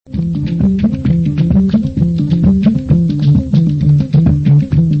andal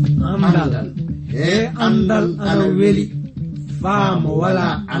he andal ana weli faamo wala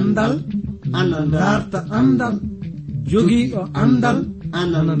andal ana darta andal jogiiɗo andal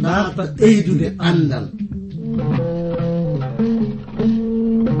ana darta ɓeydude andal.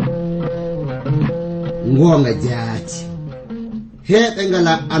 Ngonga jaati heɓe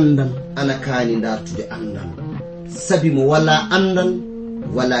ngala andal ana kaani dartude andal, sabi mo wala andal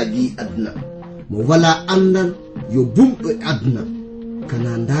wala gi adna, mo wala andal yo bumɗo adna.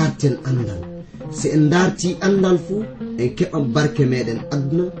 Kana darten andal, se en darti andal fu en keɓan barke meɗen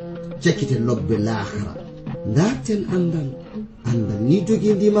adna, cakkite lobbe lahara. Darten andal, andal ni jogi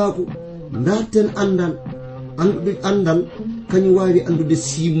ndimako. Darten andal, andude andal kañum wawi andude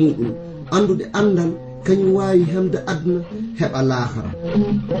simuɗum, andude andal kañum wawi hemde adna heɓa lahara.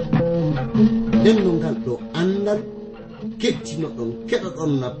 Denno ngal ɗo andal kettino ɗon keɗa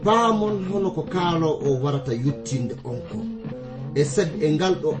ɗon na paamon hono ko kaalo o warata yuttinde on ko. E sabi e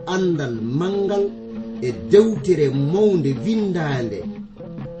ngal ɗo andal mangal e dewtere mawde windande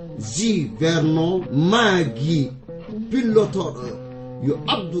J. Vernon maagi pillotoɗo yo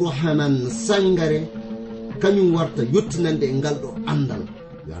Abdourahman Sangare kañum warta yottinande e ngal ɗo andal.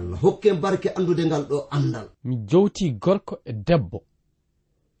 Yo Allah hokke barke andude ngal ɗo andal. Mi jowti gorko e debbo,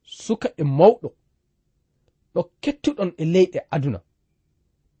 suka e mawɗo, ɗo kettuɗon e leyɗe aduna,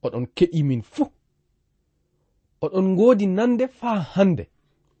 oɗon keɗi min fuu. Oɗon ngoodi nande faa hande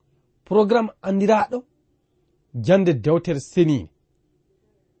programme andiraɗo jande dewtere senine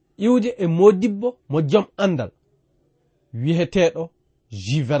iwde e modibbo mo jom andal wiyeteɗo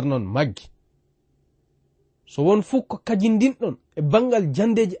J. Vernon maggi. So won fuu ko kajindinɗon e bangal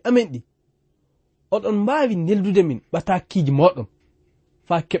jandeji amen ɗi, oɗon mbawi neldude min ɓatakiji moɗon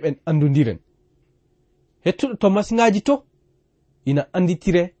faa keɓen andodiren. Hettuɗo to masiŋaji to ina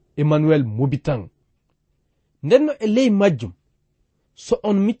anditire Emmanuel Mobitan. Ndenno e ley majjum, so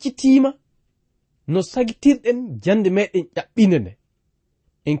on miccitima no sagitirɗen jande meɗen ƴaɓɓinde nde,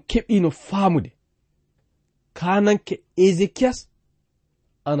 en keɓino faamude kananke Ezekias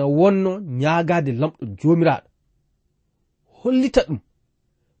ana wonno ñaagade lamɗo jomiraɗo. Hollita ɗum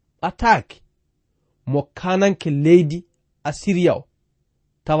ɓataake mo kananke leydi Asiriya o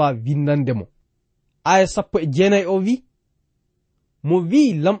tawa windande mo. Aya 19 o wi, mo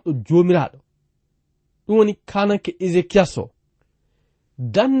wi lamɗo jomiraɗo, ɗum woni kananke Ezekias o,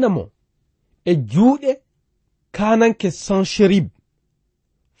 danna mo e juuɗe kananke Sancherib,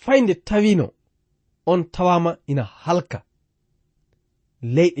 fayde tawino on tawama ina halka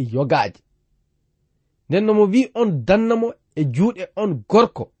leyɗe yogaje. Ndenno mo wi on dannamo e juuɗe on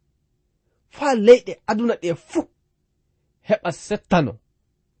gorko faa leyɗe aduna ɗe fuu heɓa settano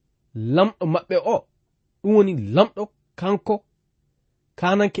lamɗo maɓɓe o, ɗum woni lamɗo kanko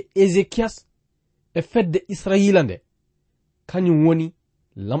kananke Ezekias e fedde Israila nde, kañum woni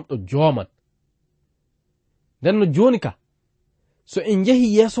lamɗo joman. Ndenno joni ka so en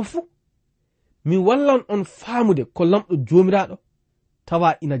jehi yeeso fuu, mi wallan on faamude ko lamɗo jomiraɗo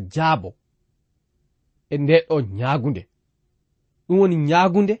tawa ina jaabo e nde ɗo ñaagunde. ɗum woni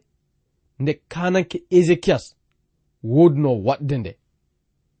ñaagunde nde kananke Ezekias woduno wadde nde.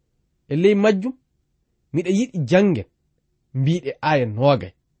 E ley majjum miɗa yiɗi jangen mbiɗe aya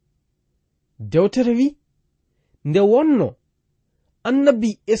 20. Dewtere wi, nde wonno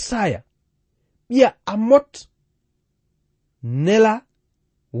annabi Esaya ɓiya Amot nela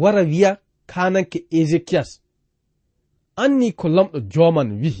wara wiya kananke Ezekias, anni ko lamɗo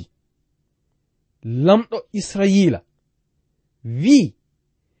joman wihi. Lamɗo Israila wi,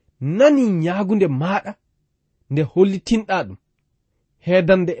 nani ñaagunde maɗa nde hollitinɗa ɗum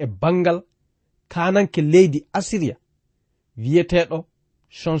heedande e bangal kananke leydi Asiriya wiyeteɗo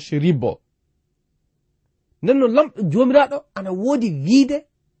Sancheribo. Nenno lamɗo jomiraɗo ana woodi wiide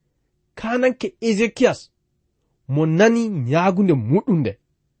kananke Ezekias mo nani ñaagunde muɗum nde.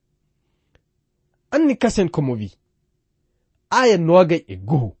 Anni kasen komo wi, aya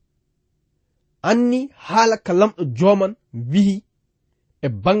 21, anni haala ka lamɗo joman wihi e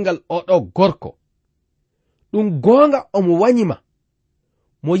bangal oɗo gorko, ɗum goonga omo wanyima,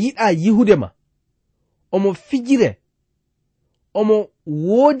 mo yiɗa yihude ma, omo fijire, omo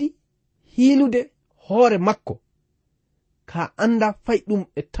woodi hiilude hoore makko, ka anda fay ɗum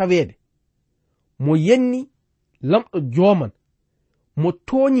e taweede, mo yenni lamɗo joman, mo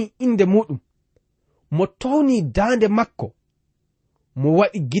tooñi inde muɗum, mo towni daande makko, mo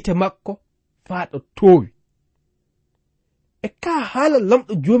waɗi gite makko faa ɗo toowi. E ka haala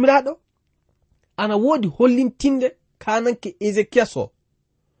lamɗo jomiraɗo ana woodi hollintinde kananke Ezekias o,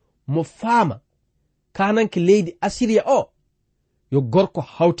 mo faama kananke leydi Asiriya o yo gorko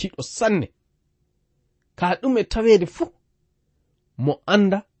hawtiɗo sanne. Ka ɗum e taweede fuu mo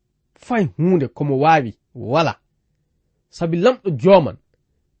anda fay hunde komo waawi wala, sabi lamɗo jooman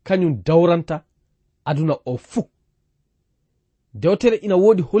kañum dawranta aduna o fuu. Dewtere ina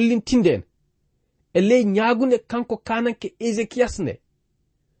woodi hollintinde en e ley ñaagunde kanko kananke Ezekiyas nde,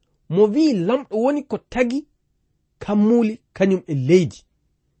 mo wi'i lamɗo woni ko tagi kammuli kañum e leydi.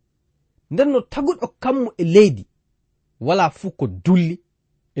 Nden no taguɗo kammu e leydi wala fuu ko dulli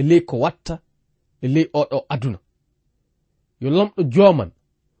e ley ko watta e ley oɗo aduna. Yo lamɗo jooman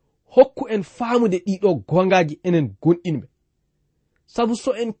hokku en faamude ɗiɗo gongaji enen gonɗinɓe, sabu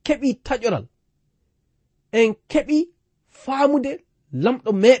so en keɓi taƴoral, en keɓi faamude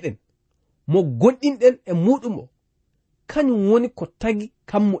lamɗo meɗen mo gonɗinɗen e muɗum o, kañum woni ko tagi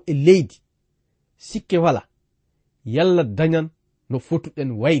kammu e leydi. Sikke wala yalla dañan no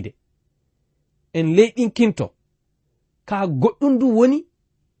fotuɗen wayde. En leyɗinkinto ka goɗɗum du woni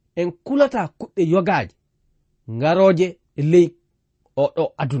en kulata kuɗɗe yogaji ngaroje e ley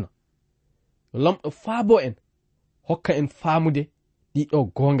oɗo aduna. Lamɗo faabo en hokka en faamude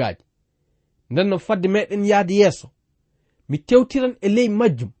ɗiɗo gongaji. Nden no fadde meɗen yaade yeeso, mi tewtiran e ley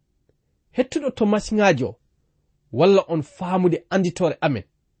majjum hettuɗo to masiŋaji o walla on faamude anditore amen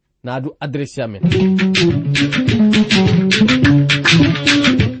naa du adresse amen.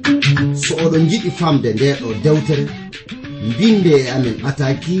 So oɗon jiɗi famde nde ɗo dewtere, mbinde e amen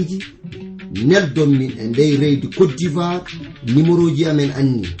atakiji, neldon min e ndey leydi Côte d'Ivoire. Numéroji amen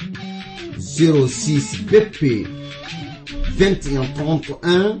anni 06 BP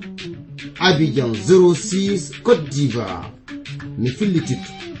 2131 Abidjan 06 Côte d'Ivoire. Mi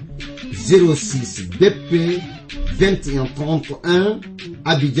fillitito 06 BP 2131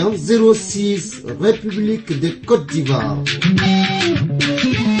 Abidjan 06 République de Côte d'Ivoire.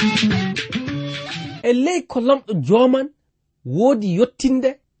 E ley ko lamɗo jooman woodi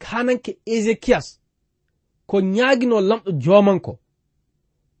yottinde kananke Ezekiyas ko ñaagino lamɗo jooman ko,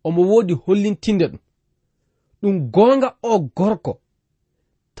 omo woodi hollintinde ɗum goonga o gorko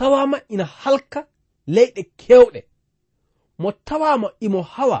tawama ina halka leyɗe kewɗe, mo tawama imo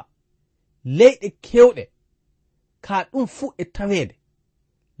hawa leyɗe kewɗe, ka ɗum fuu e taweede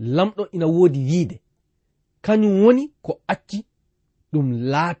lamɗo ina woodi wiide kañum woni ko acci ɗum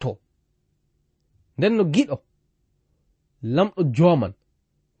laato. Nden no giɗo lamɗo jooman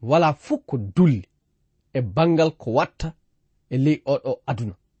wala fuu ko dulli e bangal ko watta e ley oɗo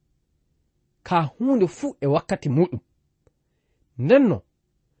aduna, ka hunde fuu e wakkati muɗum. Nden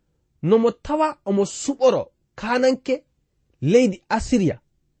no mo tawa omo suɓoro kananke leydi Asiriya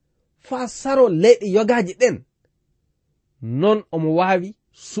faa saro leyɗe yogaji ɗen, non omo waawi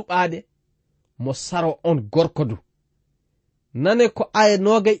suɓaade mo saro on gorko du. Nane ko aya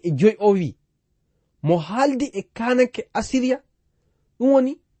 25 o wi, mo haaldi e kananke Asiriya, ɗum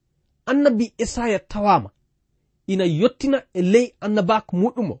woni annabi Esaya tawama ina yottina e ley annabako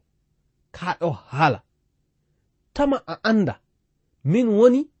muɗum o, ka ɗo haala, tama a anda min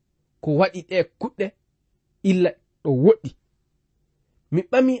woni ko waɗi ɗe kuɗɗe illa ɗo woɗɗi. Mi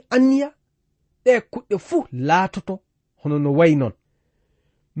ɓami anniya ɗe kuɗɗe fuu laatoto hono no wayi non.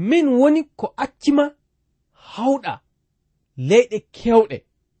 Min woni ko accima hawɗa leyɗe kewɗe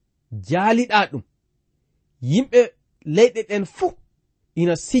jaaliɗa ɗum. Yimɓe leyɗe ɗen fuu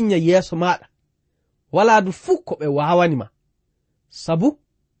ina sinya yeeso maɗa, wala du fuu ko ɓe wawanima, sabu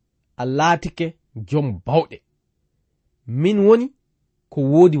a laatike jom bawɗe. Min woni ko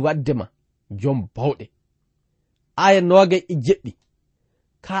woodi waddema jom bawɗe. Aya 27,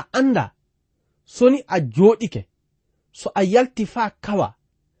 ka anda soni a jooɗike, so a yalti faa kawa,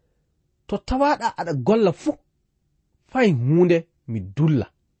 to tawaɗa aɗa golla fuu, fay hunde mi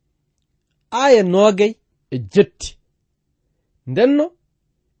dulla. Aya 27, ndenno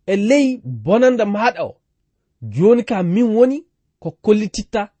e ley bonanda maɗa o, joni ka min woni ko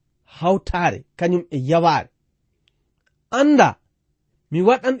kollititta hawtare kañum e yaware. Anda mi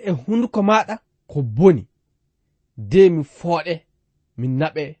waɗan e hunduko maɗa ko boni, de mi fooɗe mi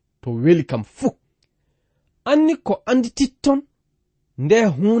naɓe to weli kam fuu. Anni ko andititton nde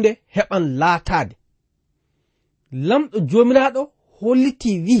hunde heɓan laatade. Lamɗo jomiraɗo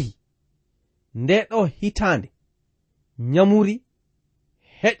holliti wi'i nde ɗo hitande nyamuri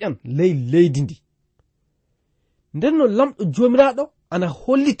heƴan ley leydi ndi. Nden no lamɗo jomiraɗo ana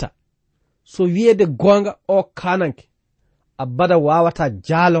hollita so wi'ede gonga o kananke abada wawata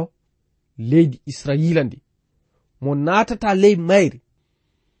jaalo leydi Israila ndi, mo natata ley mayri,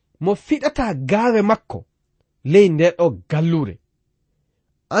 mo fiɗata gaawe makko ley ndeɗo gallure.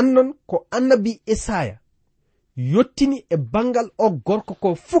 Annon ko annabi Esaya yottini e bangal o gorko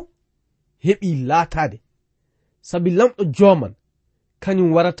ko fuu heɓi laatade, sabi lamɗo jooman kañum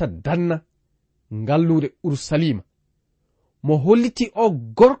warata danna ngallure urusalima mo holliti o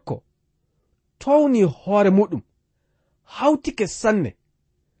gorko towni hoore muɗum hawtike sanne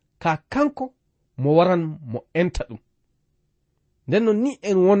ka kanko mo waran mo enta ɗum. nden non ni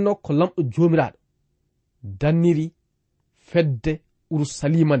en wonno ko lamɗo jomiraɗo danniri fedde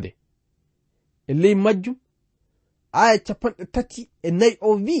urusalima nde. e ley majjum aya 34 o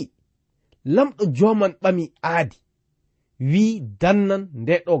wi lamɗo joman ɓami aadi wi dannan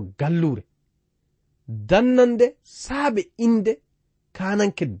nde ɗo gallure, dannande saabe inde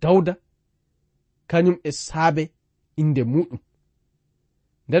kananke dawda kañum e saabe inde muɗum.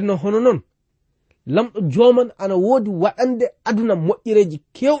 nden no hono non lamɗo joman ana woodi waɗande aduna moƴƴireji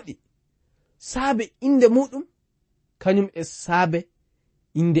kewɗi saabe inde muɗum kañum e saabe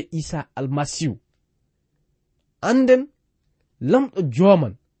inde isa almasihu. anden lamɗo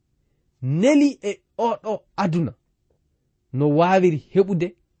joman neli e oɗo aduna no wawiri heɓude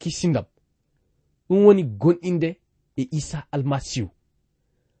kisindam, ɗum woni gonɗinde e isa almasihu.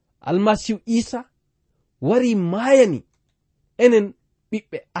 almasihu isa wari mayani enen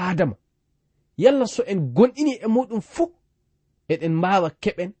ɓiɓɓe adama yalla so en gonɗini e muɗum fuu eɗen mbawa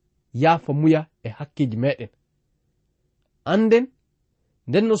keɓen yaafa muya e hakkeji meɗen. anden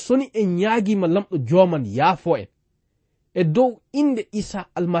nden no soni en ñaagima lamɗo joman yaafo en e dow inde isa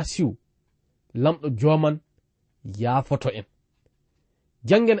almasihu, lamɗo joman yaafoto en.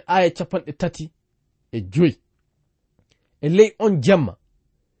 jangen aya 35 e ley on jemma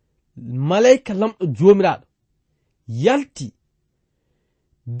malayka lamɗo jomiraɗo yalti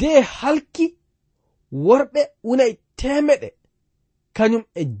de halki worɓe unay temeɗe kañum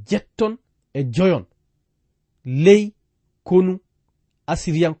e jetton e joyon ley konu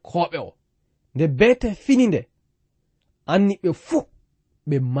asiriyankoɓe o. nde beete fini nde anni ɓe fuu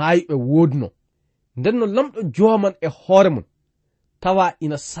ɓe maayi ɓe wodno. nden no lamɗo joman e hoore mum tawa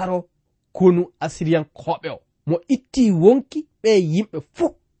ina saro konu asiriyankoɓe o mo itti wonki ɓe yimɓe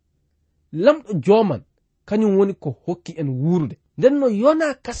fuu. lamɗo joman kañum woni ko hokki en wuurde. nden no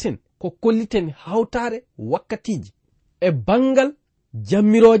yona kasen ko kolliten hawtare wakkatiji e bangal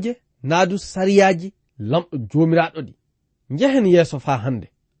jammiroje naadu sariyaji lamɗo jomiraɗo ɗi. njehen yeeso fa hande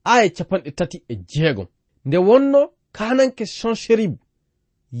aya 36 nde wonno kananke Sancherib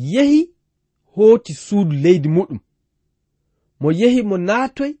yehi hooti suudu leydi muɗum mo yehi mo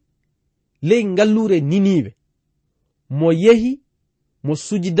naatoy ley ngallure Niniwe, mo yehi mo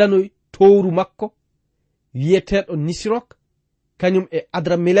sujidanoy towru makko wiyeteɗo Nisirok kañum e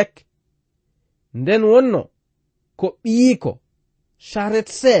Adramelek. nden wonno ko ɓiyiko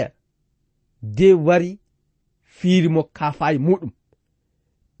Sharetser de wari fiiri mo kaafayi muɗum.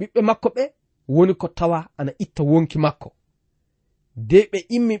 ɓiɓɓe makko ɓe woni ko tawa ana itta wonki makko. de ɓe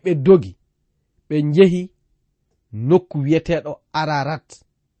immi ɓe dogi ɓe njehi nokku wiyeteɗo Ararat.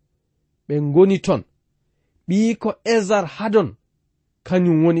 ɓe ngoni ton. ɓiyiko Ezar Hadon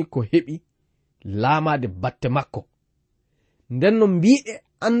kañum woni ko heɓi laamade batte makko. nden no mbiɗe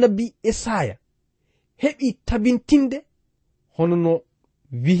annabi Esaya heɓi tabintinde hono no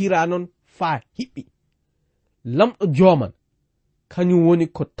wihira non faa hiɓɓi. lamɗo joman kañum woni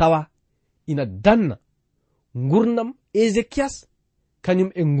ko tawa ina danna gurnam Ezekias kañum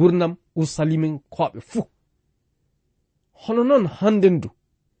e gurnam Urusalimin koɓe fuu. hono noon hannden du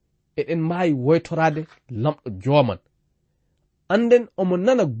eɗen maayi woytorade lamɗo joman. anden omo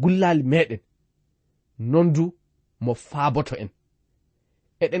nana gullali meɗen non du mo faaboto en.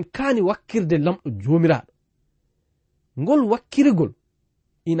 eɗen kaani wakkirde lamɗo jomiraɗo. ngol wakkirigol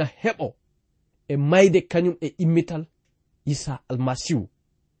ina heɓo e mayde kañum e immital isa almasihu.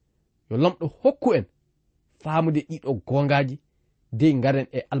 yo lamɗo hokku en faamude ɗiɗo gongaji de ngaren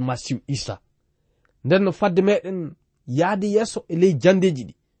e almasihu isa. nden no fadde meɗen yaade yeeso e ley jandeji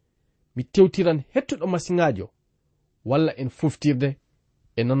ɗi mi tewtiran hettuɗo masiŋaji o walla en foftirde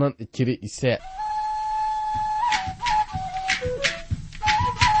e nananɗe cireɗi seeɗa.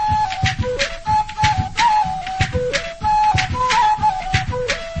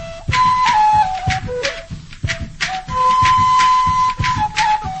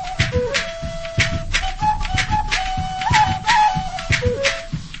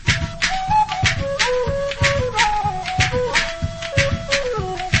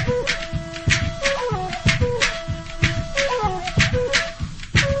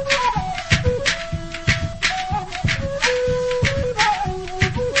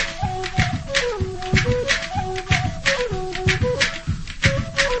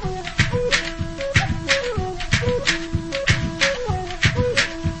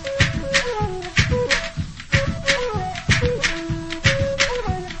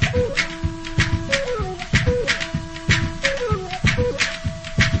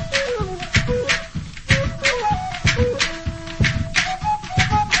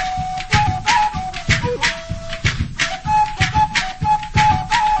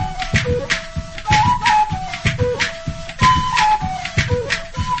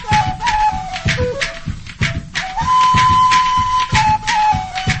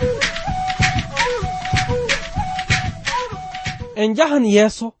 en jahan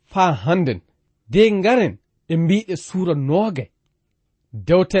yeeso faa hannden de ngaren e mbiɗe suura nooge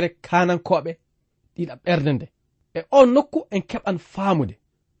dewtere kanankoɓe ɗiɗa ɓernde nde e o nokku en keɓan faamude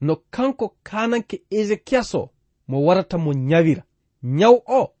no kanko kananke ezekiyas o mo warata mo nyawira nyaw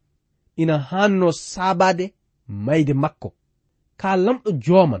o ina hanno saabade mayde makko ka lamɗo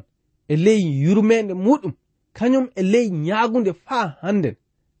joman e ley yurmende muɗum kañum e ley ñaagunde faa hannden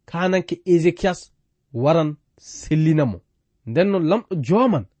kananke ezekiyas waran sellinamo ndenno lamɗo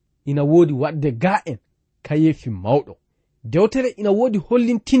joman ina woodi wadde ga en kayefi mawɗo dewtere ina woodi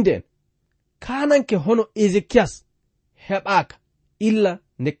hollintinde en kananke hono ezekiyas heɓaka illa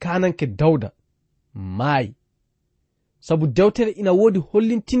nde kananke dawda maayi sabu dewtere ina woodi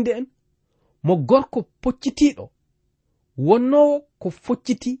hollintinde en mo gorko poccitiɗo wonnowo ko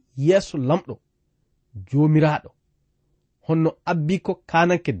focciti yeeso lamɗo joomiraɗo honno abbi ko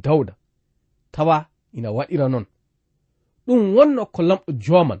kananke dawda tawa ina waɗira non ɗum wonno ko lamɗo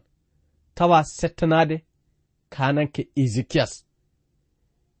joman tawa settanade kananke ezekiyas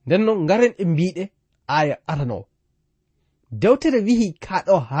ndenno ngaren e mbiɗe aya aranowo dewtere wihi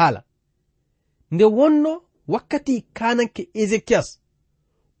kaɗo haala nde wonno wakkati kananke ezekiyas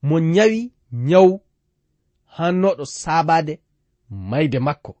mo nyawi nyawu hannoɗo saabade mayde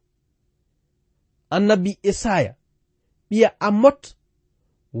makko annabi esaya ɓiya amot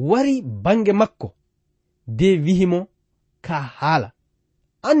wari bange makko de wihimo ka haala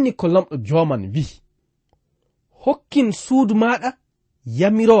anni ko lamɗo joman wihi hokkin suudu maɗa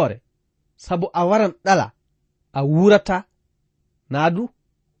yamirore sabu a waran ɗala a wurata naadu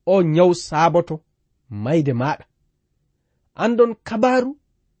o nyawu saaboto mayde maɗa andon kabaru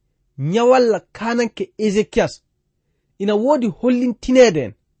nyawalla kananke ezekiyas ina woodi hollintinede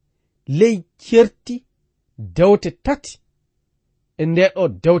en ley certi dewte tati e ndeɗo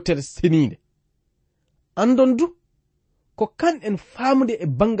dewtere senide andon du ko kan en faamude e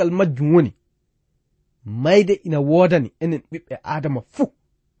bangal majjum woni mayde ina woodani enen ɓiɓɓe adama fuu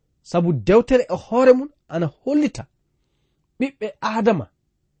sabu dewtere e hoore mum ana hollita ɓiɓɓe adama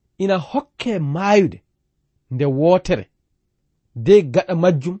ina hokke maayude nde wootere de gaɗa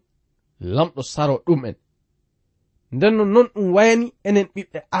majjum lamɗo saro ɗum en ndenno non ɗum wayani enen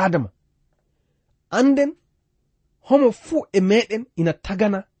ɓiɓɓe adama anden homo fuu e meɗen ina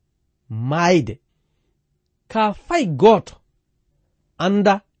tagana maayde ka fay gooto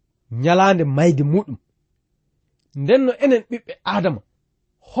anda nyalande mayde muɗum ndenno enen ɓiɓɓe adama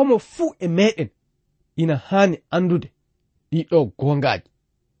homo fuu e meɗen ina haani andude ɗiɗo gongaji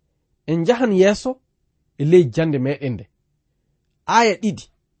en jahan yeeso e ley jande meɗen nde aya 2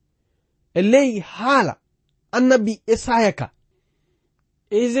 e ley haala annabi esaya ka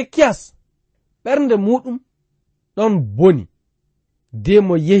ezekiyas ɓernde muɗum ɗon boni de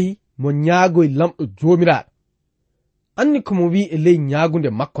mo yehi mo ñaagoy lamɗo joomiraɗo anni komo wi e ley ñaagunde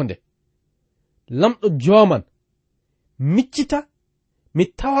makko nde lamɗo joman miccita mi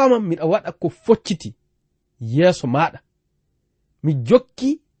tawama miɗa waɗa ko focciti yeeso maɗa mi jokki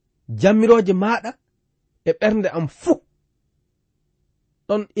jamiroje maɗa e ɓernde am fuu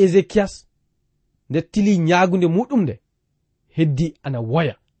ɗon ezekiyas nde tili ñaagunde muɗum nde heddi ana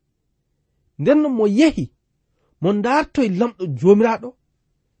woya ndenno mo yehi mo dartoy lamɗo joomiraɗo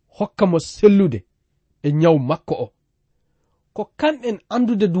hokka mo sellude e nyawu makko o ko kanɗen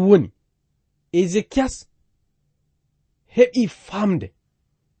andude du woni ezekiyas heɓi famde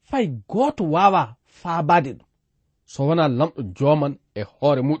fay gooto wawa faabade ɗum so wona lamɗo joman e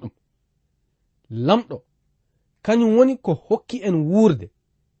hoore muɗum lamɗo kañum woni ko hokki en wuurde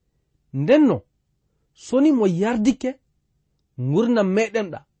ndenno soni mo yardike gurdam meɗen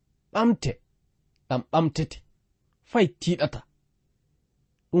ɗa ɓamte ɗam ɓamtete fay tiiɗata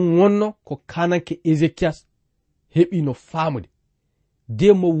ɗum wonno ko kananke ezekiyas heɓi no faamude de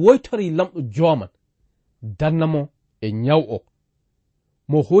mo woytori lamɗo joman dannamo e nyaw o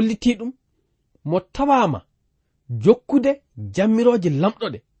mo holliti ɗum mo tawama jokkude jammiroje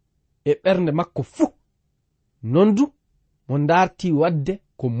lamɗoɗe e ɓernde makko fuu non du mo darti wadde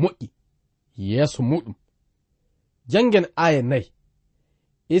ko moƴƴi yeeso muɗum jangen aya 4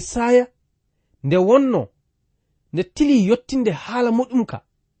 esaya nde wonno nde tili yottinde haala muɗum ka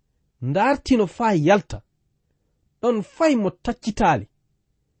dartino faa yalta ɗon fay mo taccitaali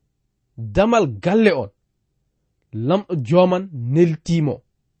damal galle on lamɗo joman neltimo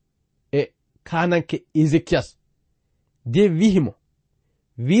e kananke ezekiyas de wihimo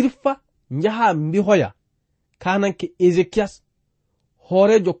wirfa njaha mbihoya kananke ezekiyas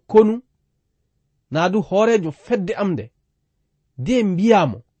hoorejo konu naadu hoorejo fedde am nde de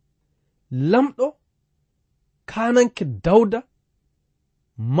mbiyamo lamɗo kananke dawda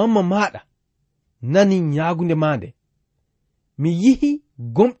mamma maɗa nani ñaagunde ma nde mi yihi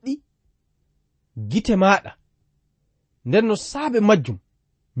gomɗi gite maɗa, nden no saabe majjum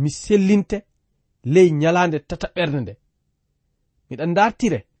mi sellinte ley nyalande tataɓerde nde. Miɗa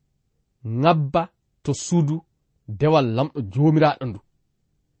dartire ngabba to suudu dewal lamɗo jomiraɗo ndu.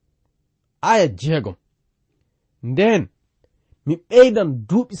 Aya 6. Nden mi ɓeydan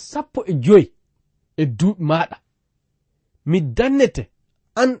duuɓi 15 e duuɓi maɗa. Mi dannete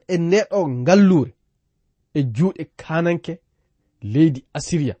an e neɗo ngallure e juuɗe kananke leydi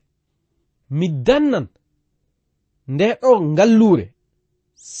Asiriya. Mi dannan ndeɗo ngallure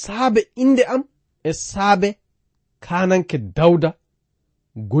saabe inde am e saabe kananke Dawda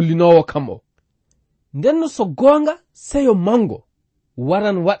gollinowo kam o. Ndenno so gonga seyo mango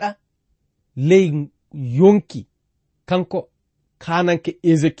waran waɗa ley yonki kanko kananke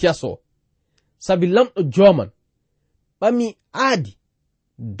Ezekiyas o, sabi lamɗo joman ɓami aadi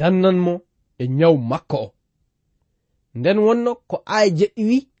dannanmo e nyawu makko o. Nden wonno ko aya 7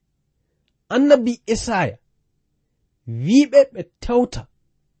 wi, annabi Esaya wiɓe ɓe tewta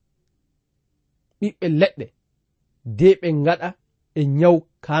ɓiɓɓe leɗɗe de ɓe ngaɗa e nyawu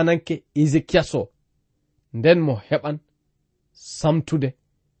kananke Ezekiyas o, nden mo heɓan samtude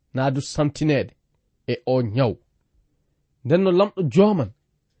naadu samtinede e o nyawu. Nden no lamɗo joman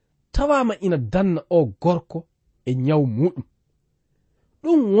tawama ina danna o gorko e nyawu muɗum.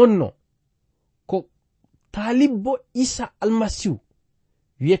 ɗum wonno ko taalibbo Isa almasihu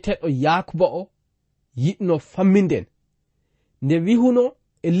wiyeteɗo Yakuba o yiɗno famminden nde wihuno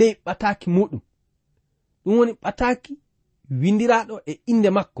e ley ɓataki muɗum. ɗum woni ɓataki windiraɗo e inde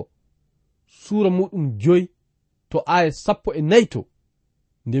makko, suura muɗum 5 to aya 14 to,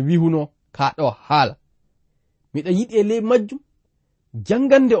 nde wihuno kaɗo haala. Miɗa yiɗi e ley majjum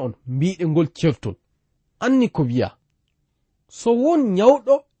jangande on mbiɗe ngol certol. Anni ko wiya, so won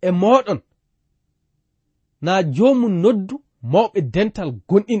nyawɗo e moɗon na jomum noddu mawɓe dental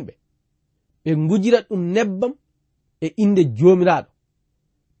gonɗinɓe, ɓe ngujira ɗum nebbam e inde jomiraɗo,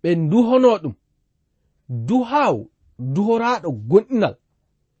 ɓe duhono ɗum duhawu duhoraɗo gonɗinal,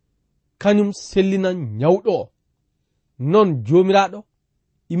 kañum sellinan nyawɗo o. Non jomiraɗo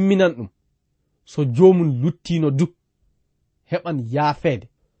imminan ɗum so jomum luttino du heɓan yaafede.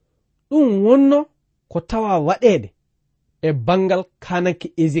 ɗum wonno ko tawa waɗede e bangal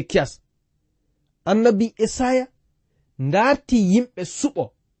kananke Ezekiyas. Annabi Esaya ndarti yimɓe suɓo,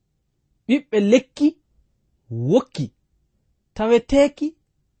 ɓiɓɓe lekki wokki taweteki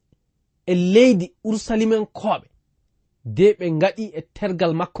e leydi Urusalimen koɓe, de ɓe ngaɗi e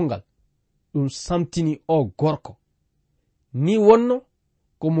tergal makko ngal ɗum samtini o gorko. Ni wonno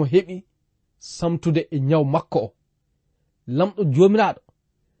komo heɓi samtude e nyaw makko o. Lamɗo jomiraɗo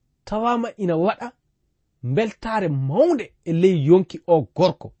tawama ina waɗa beltare mawnde e ley yonki o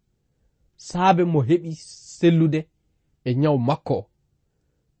gorko, saabe mo heɓi sellude e nyaw makko o.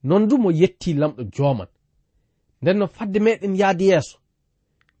 Non du mo yetti lamɗo joman. Nden no fadde meɗen yaadi yeeso,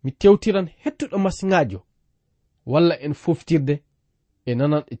 mi tewtiran hettuɗo masiŋaji o, walla en foftirde e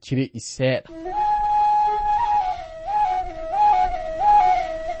nanan e cireɗi seeɗa.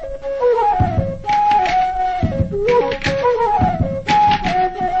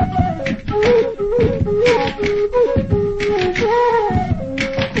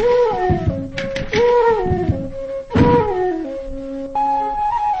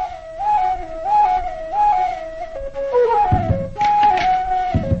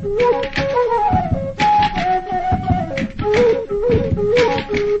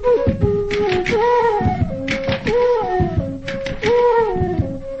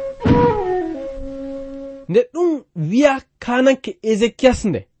 Nde ɗum wiya kananke Ezekiyas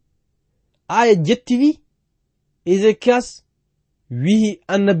nde, aya 7 wi, Ezekiyas wihi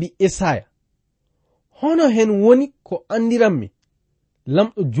annabi Esaya, hono hen woni ko andiranmi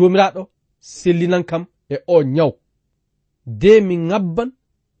lamɗo jomiraɗo sellinan kam e o nyaw, de mi ngabban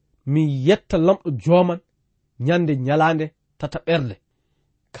mi yetta lamɗo joman nyande nyalande tataɓerde.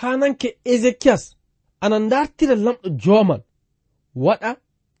 Kananke Ezekiyas ana dartira lamɗo joman waɗa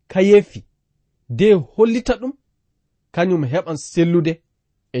kayefi de hollita ɗum kañum heɓan sellude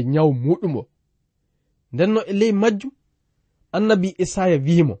e nyaw muɗum o. Ndenno e ley majjum annabi Esaya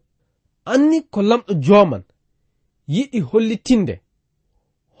wiimo, anni ko lamɗo joman yiɗi hollitinde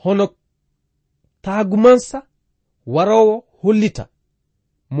hono taagumansa warowo hollita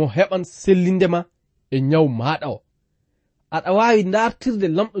mo heɓan sellindema e nyaw maɗa o. aɗa wawi dartirde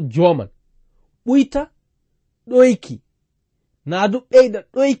lamɗo joman ɓuyta ɗoyki, naadu ɓeyda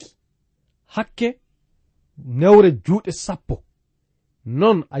ɗoyki hakke newre juuɗe 10,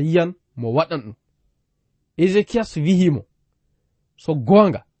 non a yiyan mo waɗan ɗum. Ezekiyas wihimo, so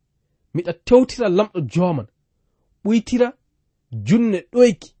gonga miɗa tewtira lamɗo joman ɓuytira junne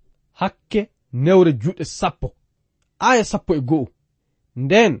ɗoyki hakke newre juuɗe 10. aya 11.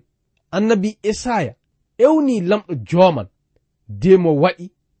 nden annabi Esaya ewni lamɗo joman de mo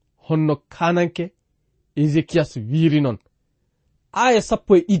waɗi honno kananke Ezekiyas wiiri non. aya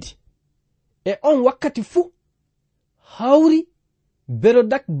 12. e on wakkati fuu hawri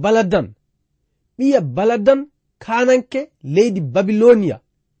Berodak Baladan ɓiya Baladan kananke leydi Babilonia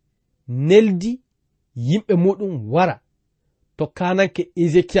neldi yimɓe muɗum wara to kananke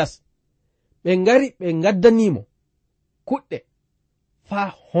Ezekiyas. ɓe ngari ɓe gaddanimo kuɗɗe faa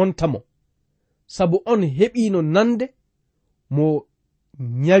hontamo, sabu on heɓino nande mo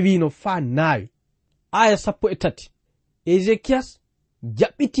nyawino faa naawi. aya 13. Ezekiyas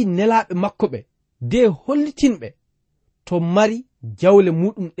jaɓɓiti nelaɓe makko ɓe de hollitinɓe to mari jawle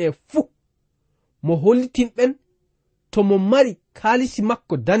muɗum ɗe fuu. mo hollitinɓen to mo mari kaalisi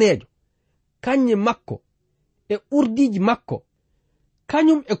makko daneejo, kanye makko e urdiji makko,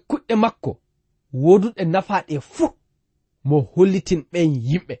 kañum e kuɗɗe makko woduɗe nafaɗe fuu. mo hollitinɓen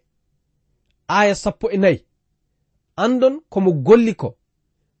yimɓe. aya 14. andon komo golli ko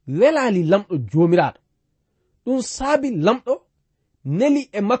welali lamɗo jomiraɗo. ɗum saabi lamɗo neli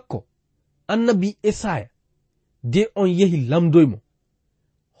e makko annabi Esaya de on yehi lamdoymo.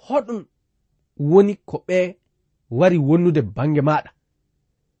 hoɗum woni ko ɓe wari wonnude bange maɗa?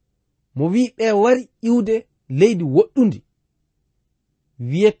 mo wi ɓe wari iwde leydi woɗɗundi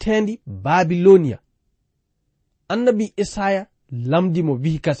wiyetendi Babilonia. annabi Esaya lamdimo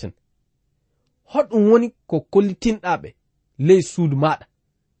wihi kasen, hoɗum woni ko kollitinɗaɓe ley suudu maɗa?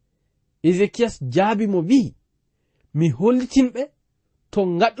 Ezekiyas jaabi mo wihi, mi hollitinɓe to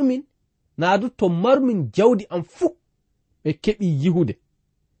ngaɗumin naadu to marumin jawdi am fuu ɓe keɓi yihude.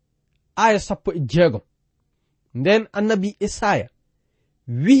 aya 16. nden annabi Esaya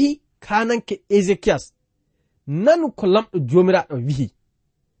wihi kananke Ezekiyas, nanu ko lamɗo jomiraɗo wihi,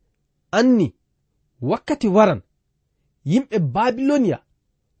 anni wakkati waran yimɓe Babilonia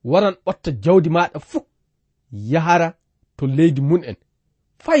waran ɓotta jawdi maɗa fuu yahara to leydi mun en,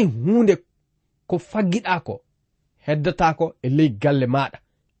 fay hunde ko faggiɗa ko heddatako e ley galle maɗa.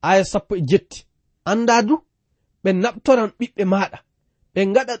 aya 17. andadu ɓe naɓtoran ɓiɓɓe maɗa, ɓe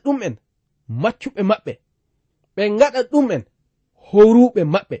ngaɗa ɗum en maccuɓe maɓɓe, ɓe ngaɗa ɗum en horuɓe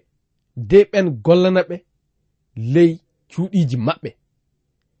maɓɓe, de ɓen gollana ɓe ley cuuɗiji maɓɓe.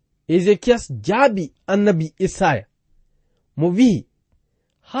 Ezekiyas jaabi annabi Esaya mo wihi,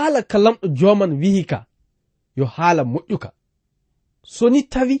 haala ka lamɗo joman wihi ka yo haala moƴƴuka. so ni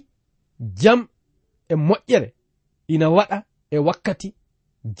tawi jam e moƴƴere ina waɗa e wakkati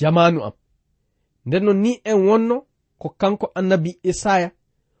jamanu am, nden non ni en wonno ko kanko annabi Esaya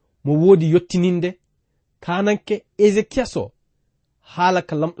mo woodi yottininde kananke Ezekiyas o haala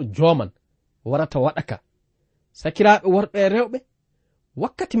ka lamɗo joman warata waɗaka. sakiraaɓe worɓe e rewɓe,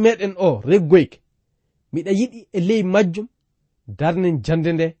 wakkati meɗen o reggoyke, miɗa yiɗi e ley majjum darnen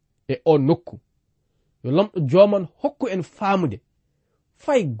jande nde e o nokku. yo lamɗo joman hokku en faamude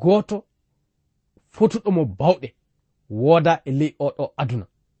fay gooto fotuɗo mo bawɗe wooda e ley oɗo aduna,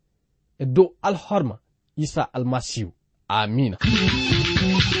 e dow alhorma Isa almasihu. amina.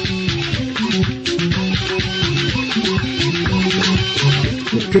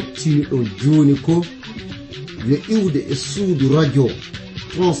 ko kettiniɗo joni ko yo iwde e suudu radio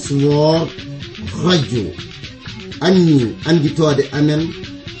Transworld radio. anni anditode amen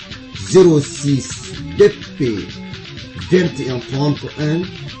 06 BP 2131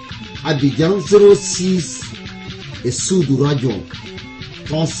 Abidjan 06 e suudu radio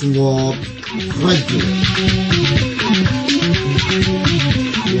Transworld radio.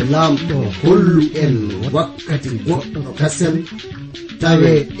 yo lamɗo hollu en wakkati goɗɗo kasen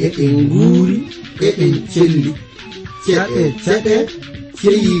tawe eɗen nguuri eɗen celli ceɗe ceɗe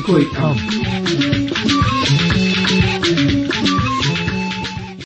ceyi koye am.